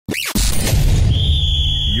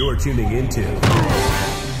You're tuning into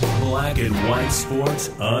Black and White Sports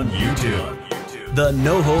on YouTube. The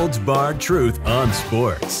no-holds-barred truth on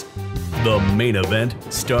sports. The main event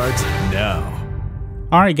starts now.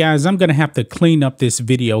 All right, guys, I'm going to have to clean up this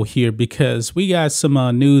video here because we got some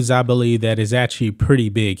news, I believe, that is actually pretty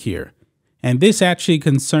big here. And this actually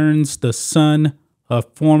concerns the son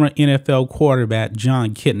of former NFL quarterback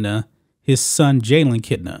Jon Kitna, his son Jalen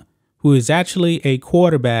Kitna, who is actually a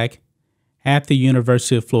quarterback at the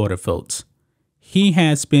University of Florida, folks. He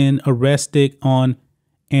has been arrested on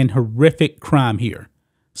an horrific crime here.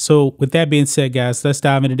 So with that being said, guys, let's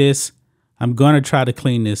dive into this. I'm going to try to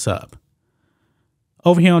clean this up.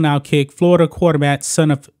 Over here on Outkick, Florida quarterback, son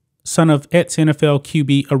of ex-NFL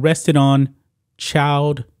QB, arrested on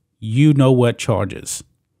child you-know-what charges.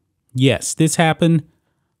 Yes, this happened.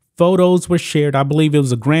 Photos were shared. I believe it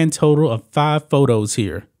was a grand total of 5 photos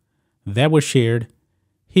here that were shared.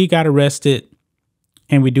 He got arrested,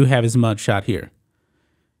 and we do have his mugshot here.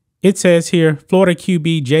 It says here, Florida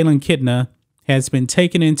QB Jalen Kitna has been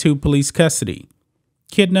taken into police custody.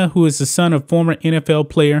 Kitna, who is the son of former NFL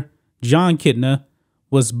player Jon Kitna,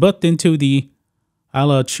 was booked into the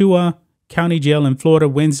Alachua County Jail in Florida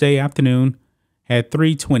Wednesday afternoon at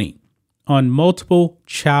 3:20 on multiple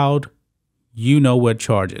child you-know-what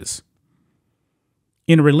charges.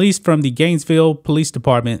 In a release from the Gainesville Police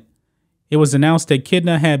Department, it was announced that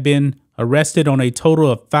Kitna had been arrested on a total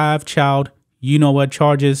of 5 child you-know-what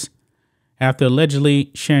charges after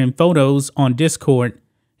allegedly sharing photos on Discord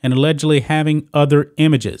and allegedly having other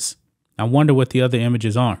images. I wonder what the other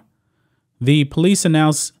images are. The police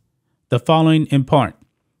announced the following in part.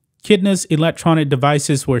 Kitna's electronic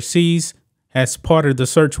devices were seized as part of the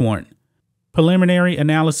search warrant. Preliminary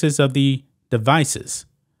analysis of the devices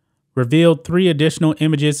revealed 3 additional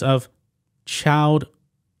images of child.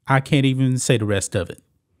 I can't even say the rest of it.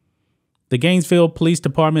 The Gainesville Police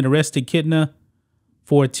Department arrested Kitna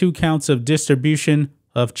for 2 counts of distribution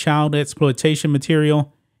of child exploitation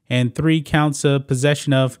material and 3 counts of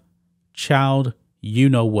possession of child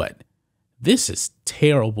you-know-what. This is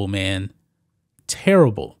terrible, man.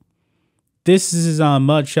 Terrible. This is a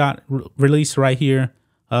mugshot release right here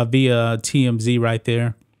via TMZ right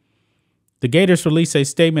there. The Gators released a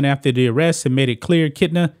statement after the arrest and made it clear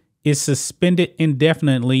Kitna is suspended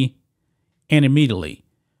indefinitely and immediately.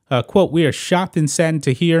 Quote, "We are shocked and saddened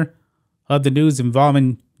to hear of the news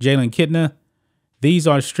involving Jalen Kitna. These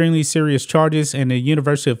are extremely serious charges, and the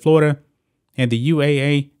University of Florida and the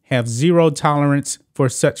UAA have zero tolerance for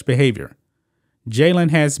such behavior.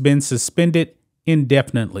 Jalen has been suspended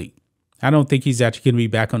indefinitely." I don't think he's actually going to be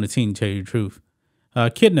back on the team, to tell you the truth.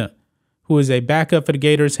 Kitna, who is a backup for the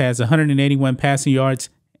Gators, has 181 passing yards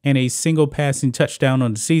and a single passing touchdown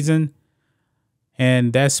on the season.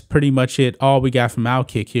 And that's pretty much it, all we got from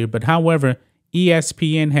Outkick here. But however,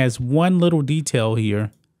 ESPN has one little detail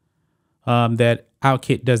here that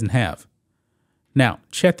Outkick doesn't have. Now,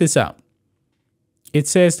 check this out. It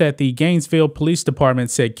says that the Gainesville Police Department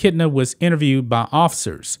said Kitna was interviewed by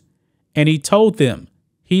officers, and he told them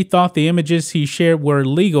he thought the images he shared were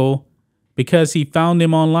illegal because he found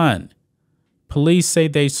them online. Police say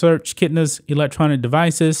they searched Kitna's electronic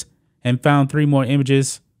devices and found 3 more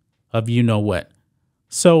images of you-know-what.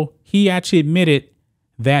 So he actually admitted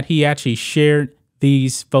that he actually shared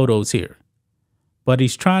these photos here. But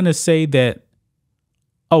he's trying to say that,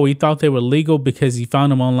 oh, he thought they were legal because he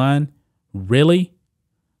found them online? Really?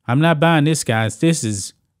 I'm not buying this, guys. This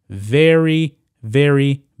is very,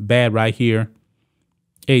 very bad right here.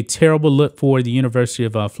 A terrible look for the University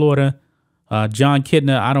of Florida. Jon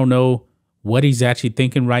Kitna, I don't know what he's actually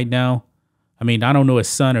thinking right now. I mean, I don't know his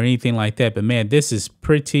son or anything like that, but man, this is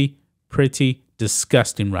pretty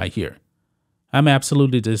disgusting right here. I'm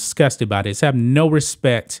absolutely disgusted by this. I have no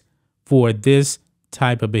respect for this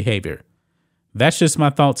type of behavior. That's just my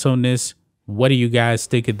thoughts on this. What do you guys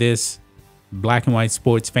think of this? Black and white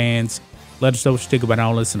sports fans, let us know what you think about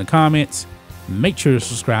all this in the comments. Make sure to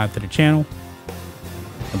subscribe to the channel,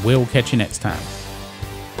 and we'll catch you next time.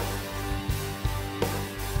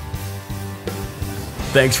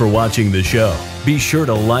 Thanks for watching the show. Be sure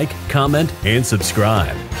to like, comment, and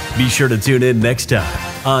subscribe. Be sure to tune in next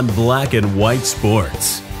time on Black and White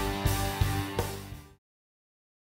Sports.